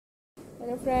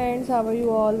Hello friends, how are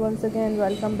you all? Once again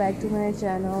welcome back to my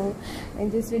channel. In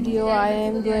this video I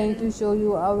am going to show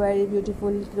you a very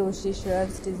beautiful crochet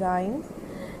shrugs design.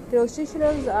 Crochet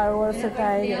shrugs are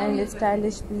versatile and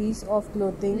stylish piece of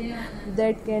clothing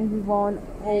that can be worn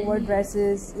over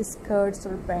dresses, skirts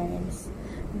or pants.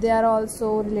 They are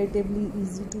also relatively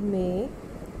easy to make,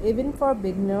 even for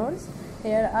beginners.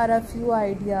 Here are a few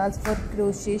ideas for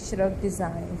crochet shrug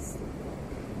designs.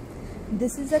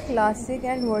 This is a classic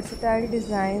and versatile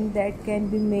design that can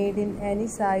be made in any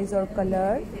size or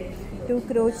color. To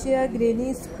crochet a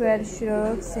granny square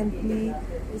shrug, simply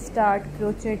start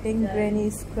crocheting granny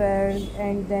squares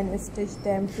and then stitch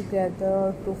them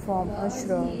together to form a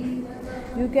shrug.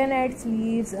 You can add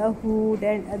sleeves, a hood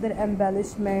and other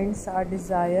embellishments are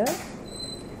desired.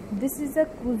 This is a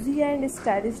cozy and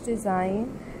stylish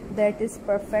design that is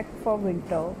perfect for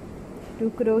winter. To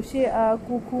crochet a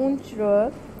cocoon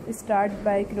shrug, start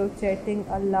by crocheting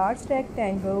a large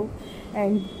rectangle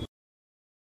and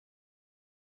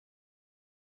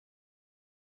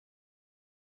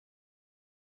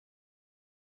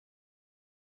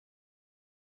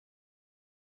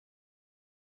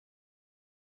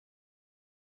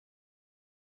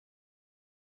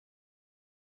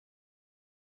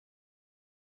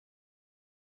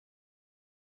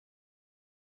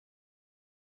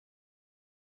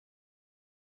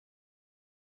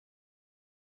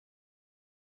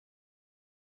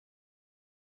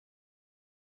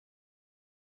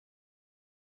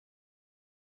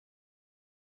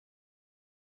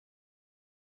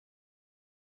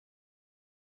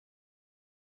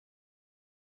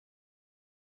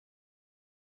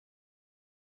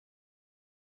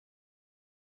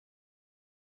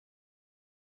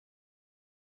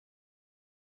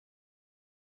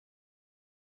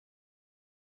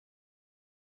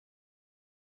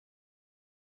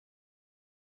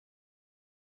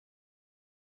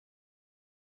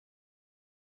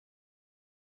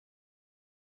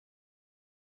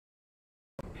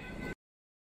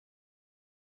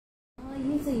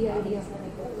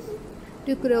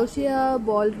to crochet a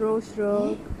ball row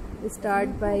shrug,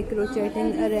 start by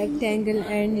crocheting a rectangle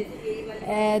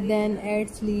and then add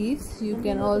sleeves. You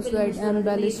can also add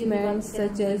embellishments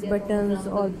such as buttons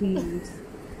or beads.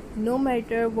 No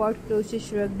matter what crochet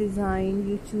shrug design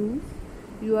you choose,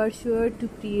 you are sure to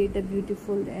create a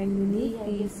beautiful and unique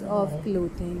piece of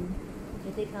clothing.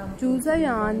 Choose a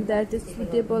yarn that is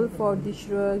suitable for the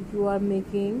shrug you are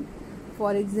making.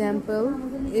 For example,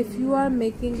 if you are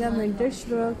making a winter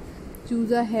shrug,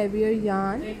 choose a heavier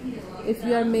yarn. If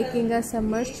you are making a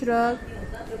summer shrug,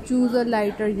 choose a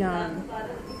lighter yarn.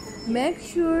 Make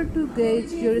sure to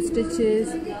gauge your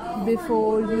stitches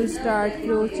before you start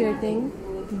crocheting.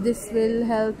 This will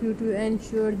help you to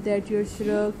ensure that your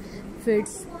shrug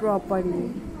fits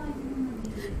properly.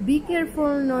 Be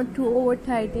careful not to over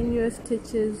tighten your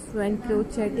stitches when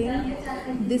crocheting.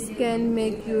 This can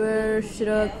make your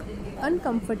shrug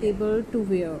uncomfortable to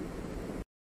wear.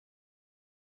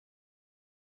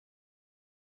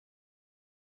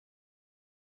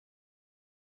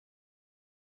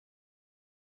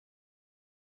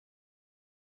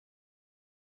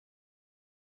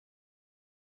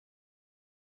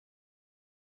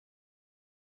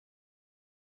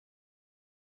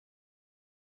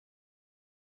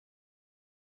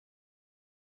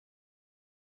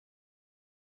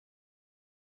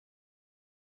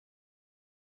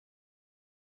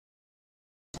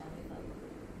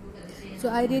 So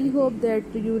I really hope that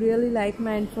you really like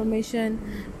my information.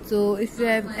 So if you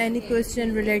have any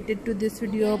question related to this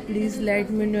video, please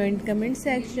let me know in comment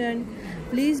section.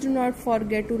 Please do not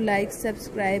forget to like,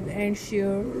 subscribe and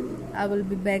share. I will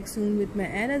be back soon with my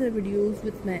another videos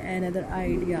with my another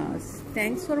ideas.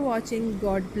 Thanks for watching.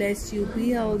 God bless you.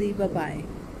 Be healthy. Bye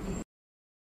bye.